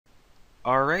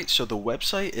Alright, so the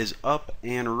website is up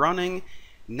and running.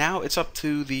 Now it's up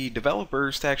to the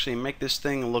developers to actually make this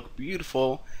thing look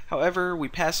beautiful. However, we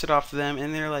pass it off to them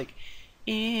and they're like,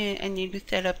 I need to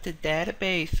set up the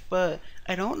database, but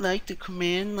I don't like the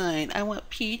command line. I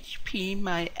want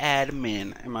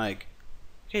PhpMyAdmin. I'm like,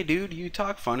 okay dude, you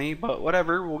talk funny, but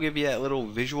whatever, we'll give you that little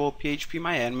visual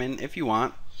PhpMyAdmin if you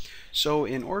want. So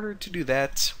in order to do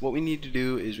that, what we need to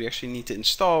do is we actually need to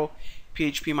install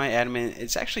PhpMyAdmin.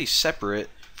 It's actually separate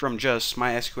from just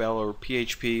MySQL or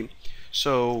PHP.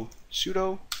 So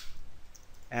sudo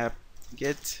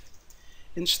apt-get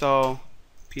install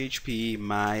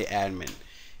PhpMyAdmin.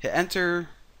 Hit enter,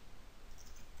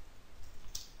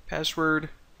 password,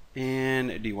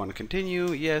 and do you want to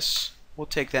continue? Yes, we'll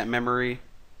take that memory.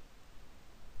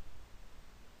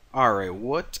 Alright,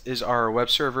 what is our web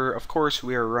server? Of course,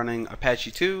 we are running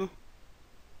Apache 2.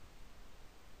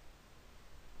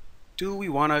 Do we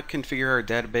want to configure our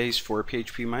database for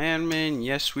PhpMyAdmin?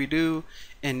 Yes, we do.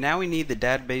 And now we need the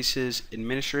database's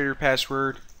administrator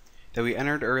password that we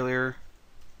entered earlier.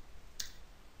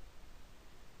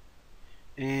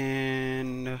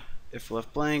 And if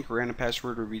left blank, random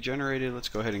password will be generated. Let's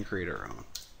go ahead and create our own.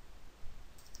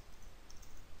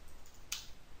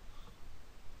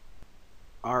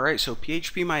 Alright, so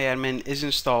PhpMyAdmin is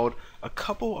installed. A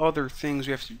couple other things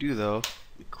we have to do though,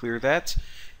 clear that,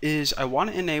 is I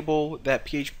want to enable that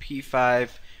PHP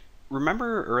 5.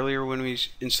 Remember earlier when we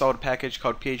installed a package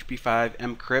called PHP 5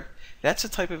 mcrypt? That's a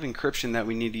type of encryption that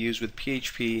we need to use with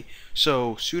PHP.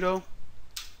 So sudo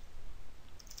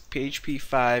PHP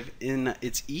 5 in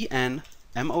its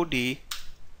enmod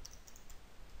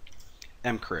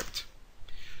mcrypt.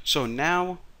 So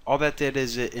now all that did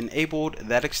is it enabled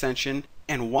that extension.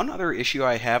 And one other issue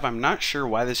I have, I'm not sure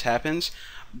why this happens,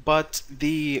 but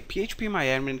the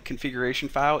PhpMyAdmin configuration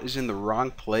file is in the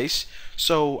wrong place,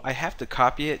 so I have to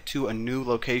copy it to a new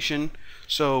location.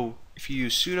 So if you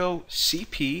use sudo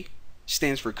cp,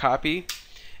 stands for copy,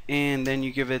 and then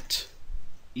you give it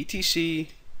etc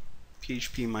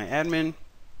PhpMyAdmin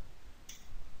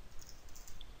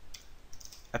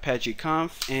Apache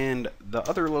conf, and the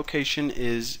other location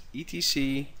is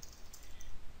etc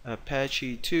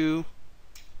Apache 2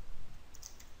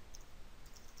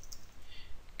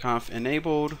 conf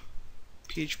enabled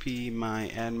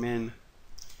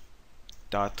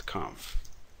PhpMyAdmin.conf.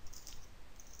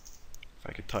 If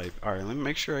I could type. Alright, let me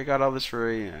make sure I got all this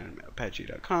right.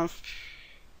 Apache.conf.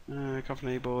 Conf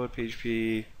enabled.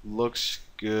 PHP looks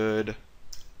good.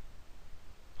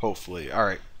 Hopefully.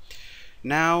 Alright.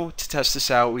 Now, to test this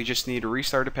out, we just need to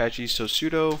restart Apache. So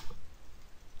sudo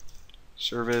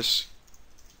service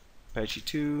Apache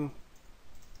 2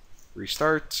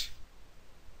 restart.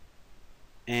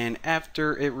 And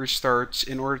after it restarts,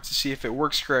 in order to see if it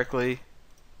works correctly,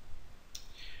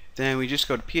 then we just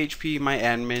go to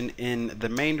PhpMyAdmin in the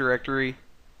main directory.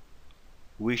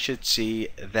 We should see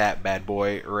that bad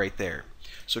boy right there.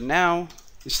 So now,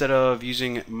 instead of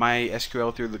using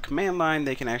MySQL through the command line,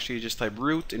 they can actually just type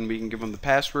root and we can give them the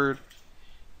password.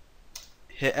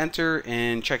 Hit enter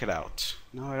and check it out.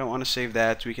 No, I don't want to save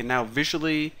that. We can now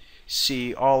visually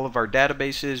see all of our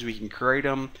databases. We can create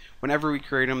them. Whenever we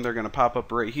create them, they're going to pop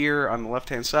up right here on the left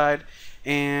hand side.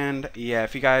 And yeah,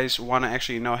 if you guys want to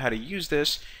actually know how to use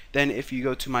this, then if you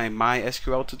go to my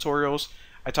MySQL tutorials,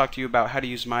 I talk to you about how to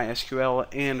use MySQL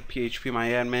and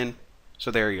PhpMyAdmin.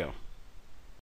 So there you go.